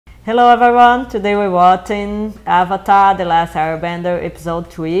Hello everyone, today we're watching Avatar The Last Airbender episode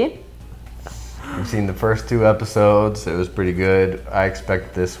 3. I've seen the first 2 episodes, it was pretty good. I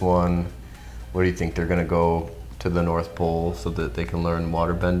expect this one, what do you think, they're gonna go to the North Pole so that they can learn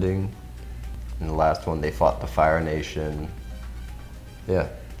waterbending? And the last one they fought the Fire Nation. Yeah,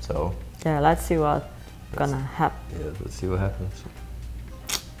 so. Yeah, let's see what's gonna happen. Yeah, let's see what happens.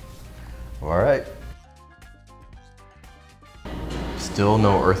 Alright. Still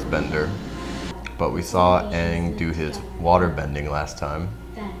no earthbender, but we saw Aang do his waterbending last time.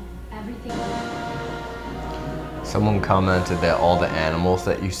 Someone commented that all the animals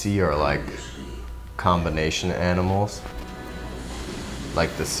that you see are like combination animals.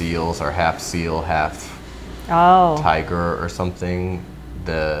 Like the seals are half seal, half tiger or something.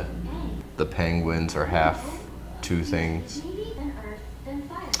 The penguins are half 2 things.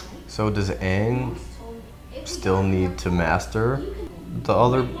 So does Aang still need to master the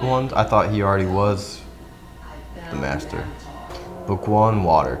other ones? I thought he already was the master. Book 1,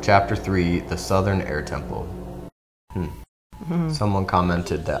 Water. Chapter 3, The Southern Air Temple. Someone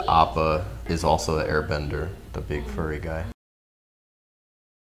commented that Appa is also the airbender, the big furry guy.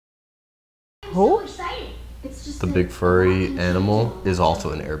 Who? The big furry animal is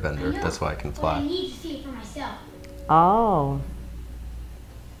also an airbender. That's why I can fly. Oh.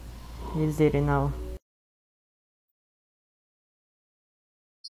 You didn't know.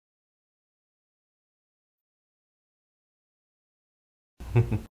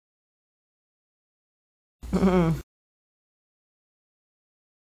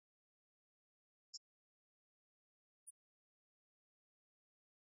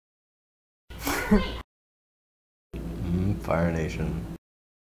 Fire Nation.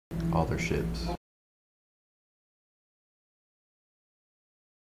 All their ships.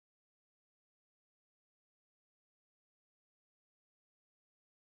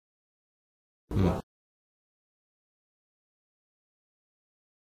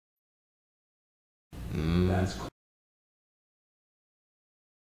 That's cool.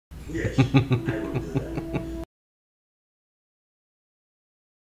 Yes, I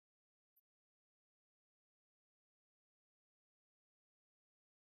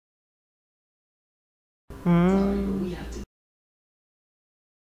will do that.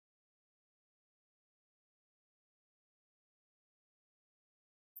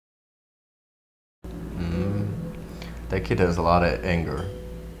 That kid has a lot of anger.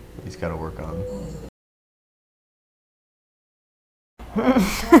 He's got to work on.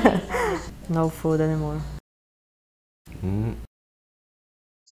 No food anymore.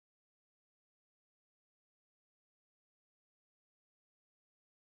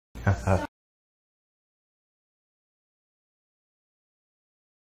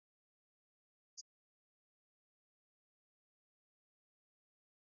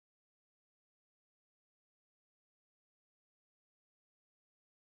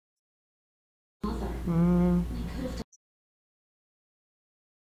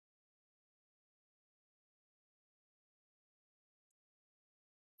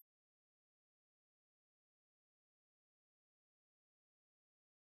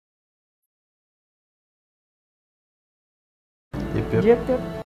 Yep.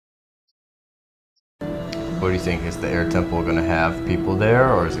 What do you think? Is the air temple going to have people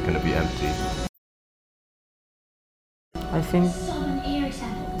there, or is it going to be empty? I think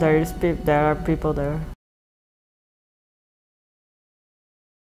there are people there.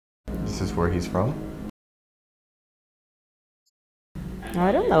 This is where he's from?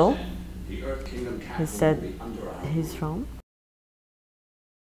 I don't know. He said he's from.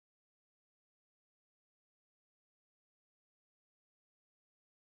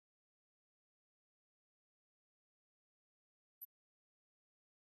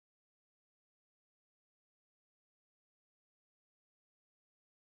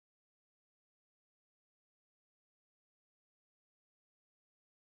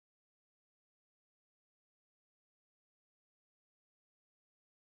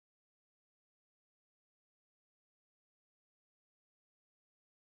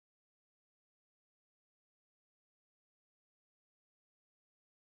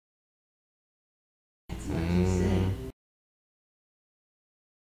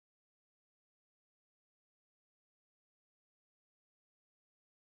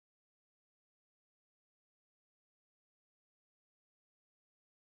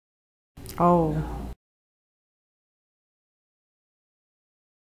 Oh.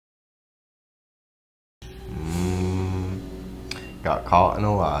 Got caught in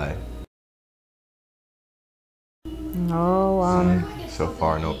a lie. No, So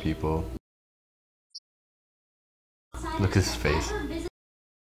far, no people. Look at his face.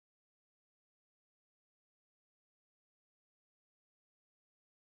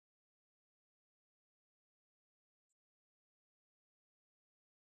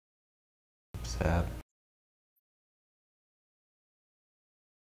 Sad.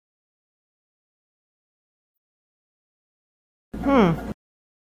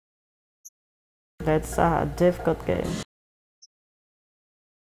 That's a difficult game.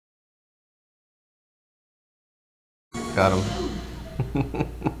 Got him.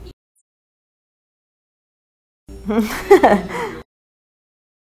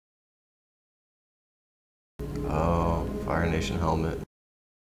 Oh, Fire Nation helmet.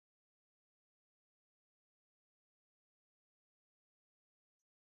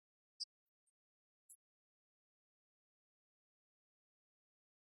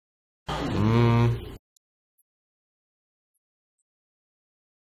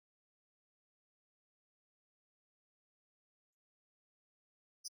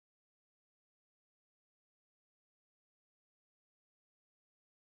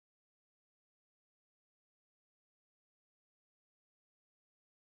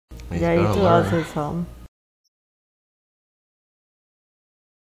 He's Yeah, gonna it was learn. his home.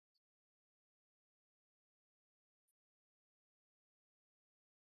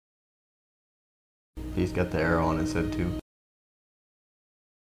 He's got the arrow on his head too.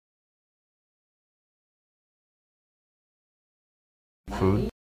 Food?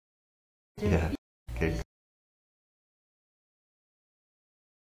 Yeah. Okay.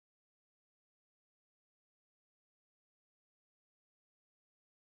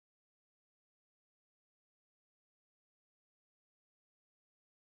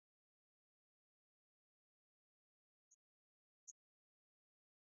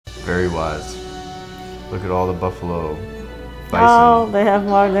 Very wise. Look at all the buffalo. Bison. Oh, they have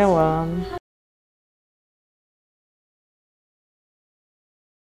more than one.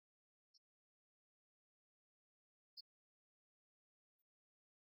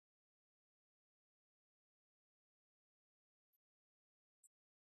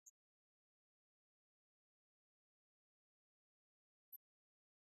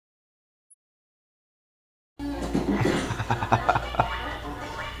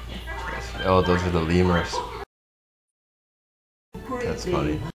 Oh, those are the lemurs. That's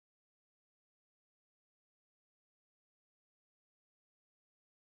funny.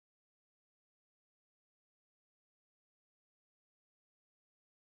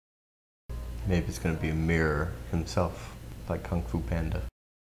 Maybe it's gonna be a mirror himself, like Kung Fu Panda.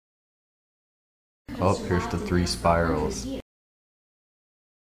 Oh, here's the 3 spirals.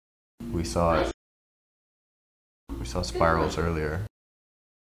 We saw it. We saw spirals earlier.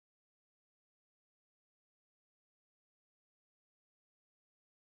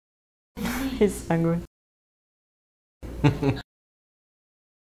 He's hungry.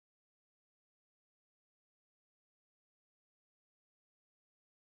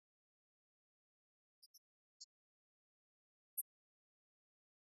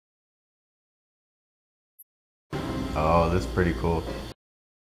 Oh, that's pretty cool.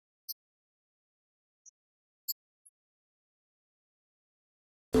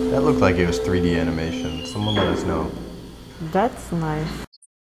 That looked like it was 3D animation. Someone let us know. That's nice.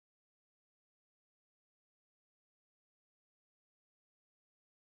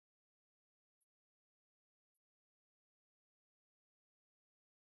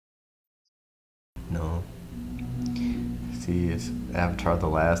 No. See, it's Avatar the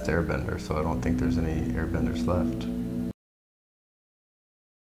Last Airbender, so I don't think there's any Airbenders left.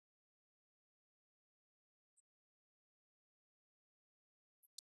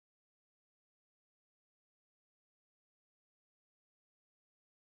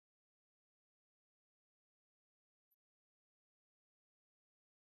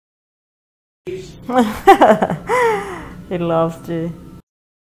 He loves G.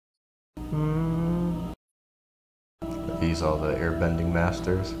 These all the airbending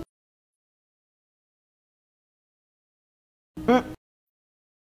masters.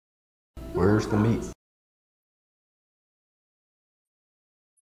 Where's the meat?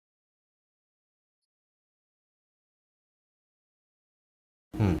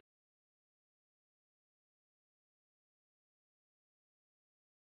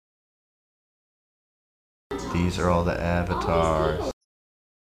 These are all the avatars.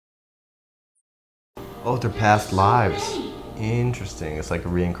 Oh, they're past lives. Interesting. It's like a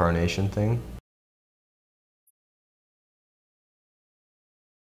reincarnation thing.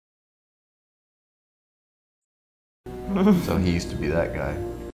 So he used to be that guy.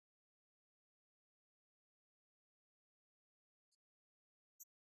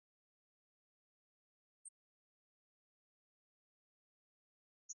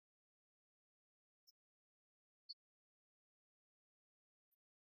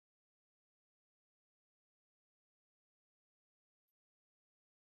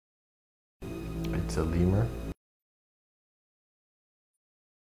 It's a lemur.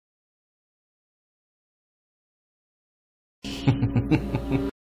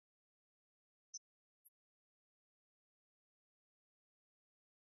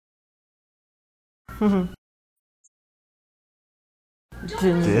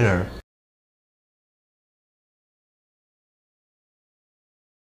 Dinner.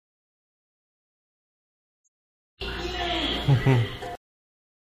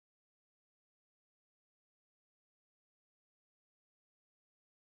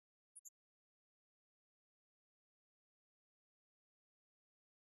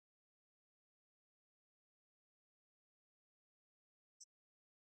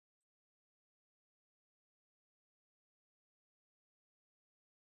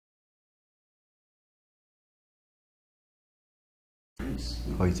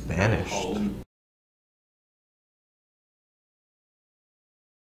 Oh, he's banished.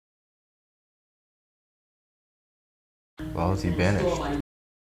 Why was he banished?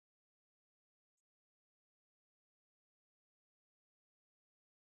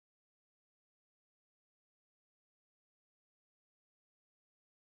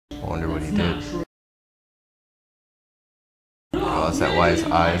 I wonder what he did. Oh, is that why his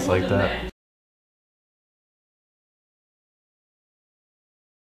eyes like that?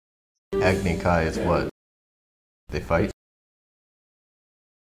 Agni Kai is what? They fight?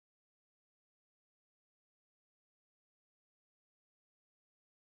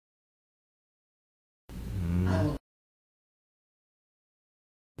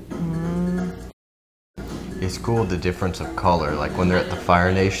 It's cool the difference of color. Like when they're at the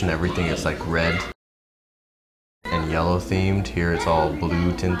Fire Nation, everything is like red and yellow themed. Here it's all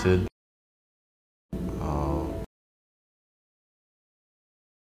blue tinted. Oh.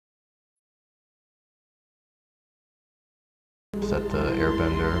 Is that the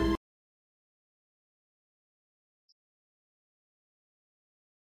Airbender?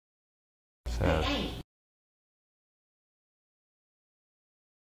 Sad.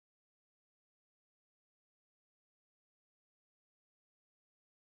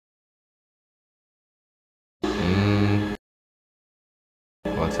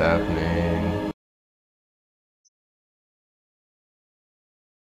 What's happening?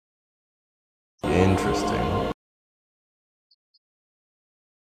 Interesting.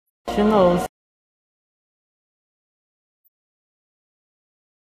 She knows.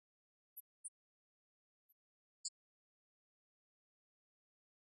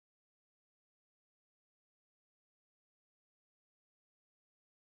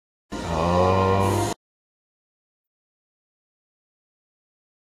 Oh.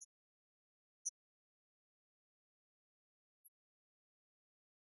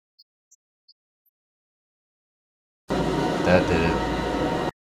 That did it.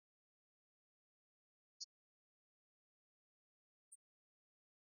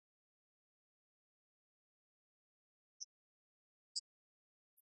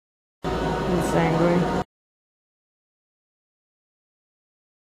 He's angry.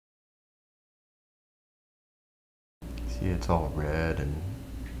 See, it's all red and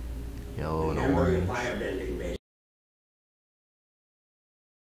yellow and orange.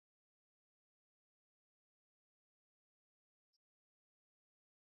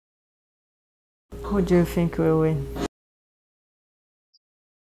 Who do you think will win?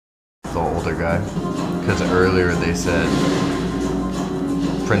 The older guy. Because earlier they said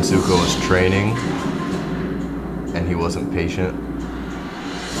Prince Zuko was training and he wasn't patient.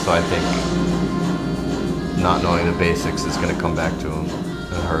 So I think not knowing the basics is going to come back to him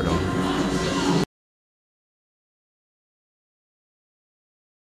and hurt him.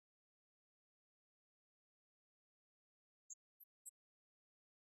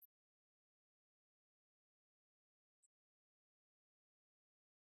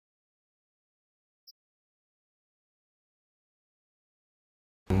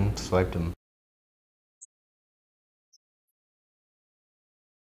 Swiped him.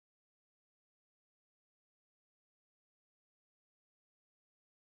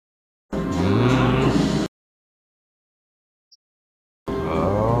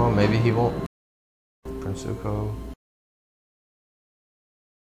 Oh, maybe he won't. Prince Zuko.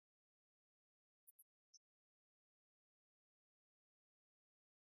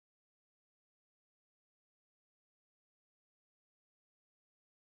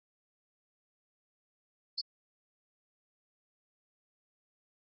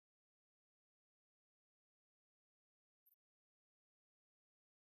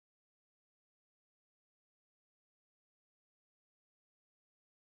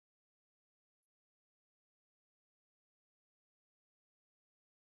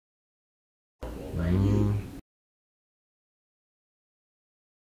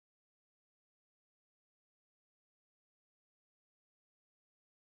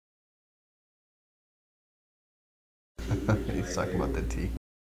 He's talking about the tea.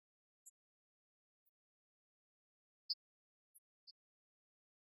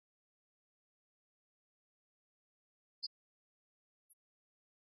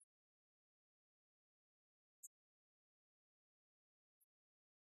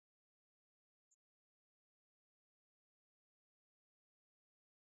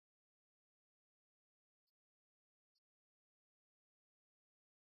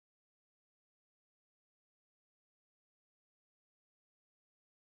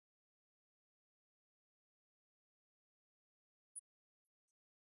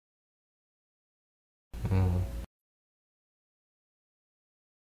 Mm.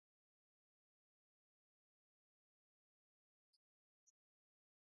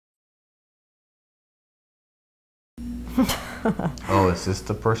 Oh, is this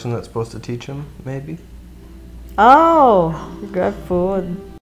the person that's supposed to teach him, maybe? Oh, grab food.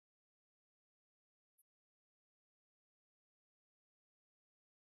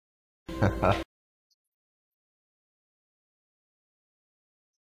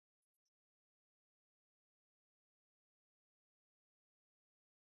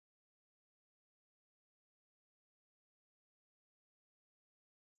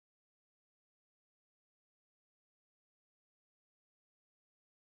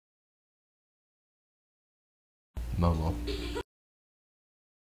 Momo.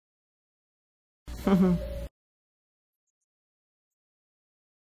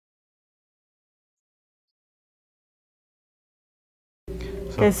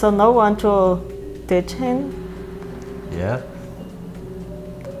 Okay, so no one to teach him? Yeah.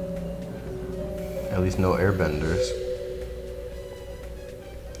 At least no airbenders.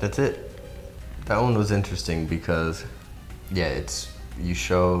 That's it. That one was interesting because, yeah,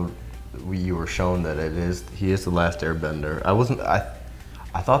 you were shown that he is the last airbender.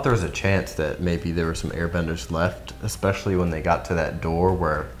 I thought there was a chance that maybe there were some airbenders left, especially when they got to that door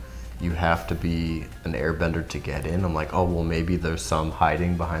where you have to be an airbender to get in. I'm like, oh, well, maybe there's some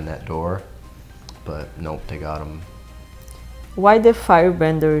hiding behind that door. But nope, they got him. Why the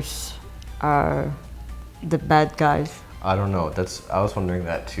firebenders are the bad guys? I don't know. I was wondering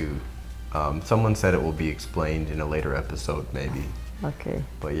that too. Someone said it will be explained in a later episode, maybe. Okay.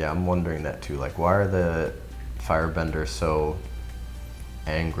 But yeah, I'm wondering that too. Like, why are the firebenders so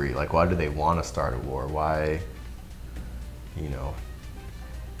angry? Like, why do they want to start a war? Why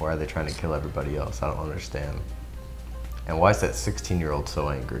are they trying to kill everybody else? I don't understand. And why is that 16-year-old so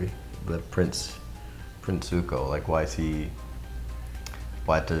angry? The Prince Zuko, like, why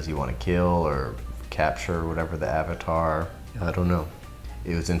does he want to kill or capture whatever the Avatar? I don't know.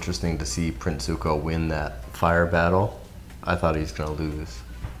 It was interesting to see Prince Zuko win that fire battle. I thought he was gonna lose.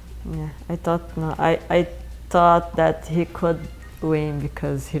 Yeah, I thought no. I thought that he could win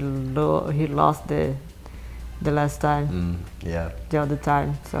because he lost the last time. Yeah. The other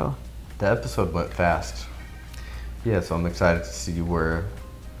time, so. The episode went fast. Yeah, so I'm excited to see where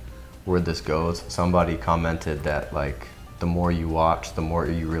this goes. Somebody commented that, like, the more you watch, the more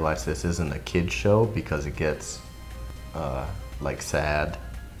you realize this isn't a kid's show because it gets like sad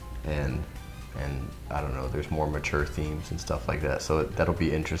and I don't know, there's more mature themes and stuff like that. So that'll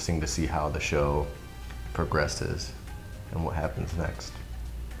be interesting to see how the show progresses and what happens next.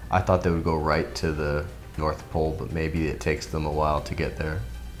 I thought they would go right to the North Pole, but maybe it takes them a while to get there.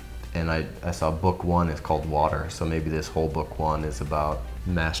 And I saw book 1 is called Water, so maybe this whole book 1 is about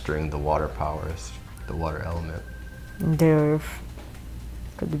mastering the water powers, the water element. The Earth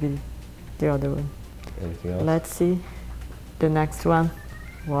could be the other one. Anything else? Let's see the next one.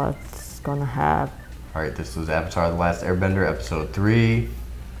 What's gonna happen? All right, this was Avatar: The Last Airbender, episode 3.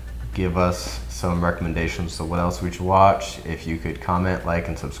 Give us some recommendations of what else we should watch. If you could comment, like,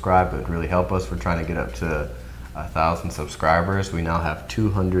 and subscribe, it would really help us. We're trying to get up to 1,000 subscribers. We now have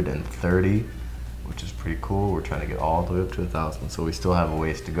 230, which is pretty cool. We're trying to get all the way up to 1,000, so we still have a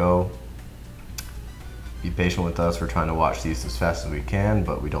ways to go. Be patient with us. We're trying to watch these as fast as we can,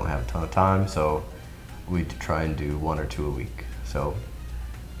 but we don't have a ton of time, so we try and do 1 or 2 a week. So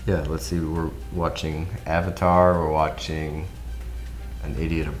yeah, let's see. We're watching Avatar. We're watching An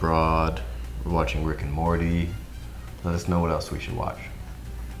Idiot Abroad. We're watching Rick and Morty. Let us know what else we should watch.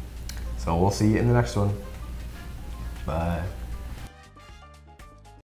 So we'll see you in the next one. Bye.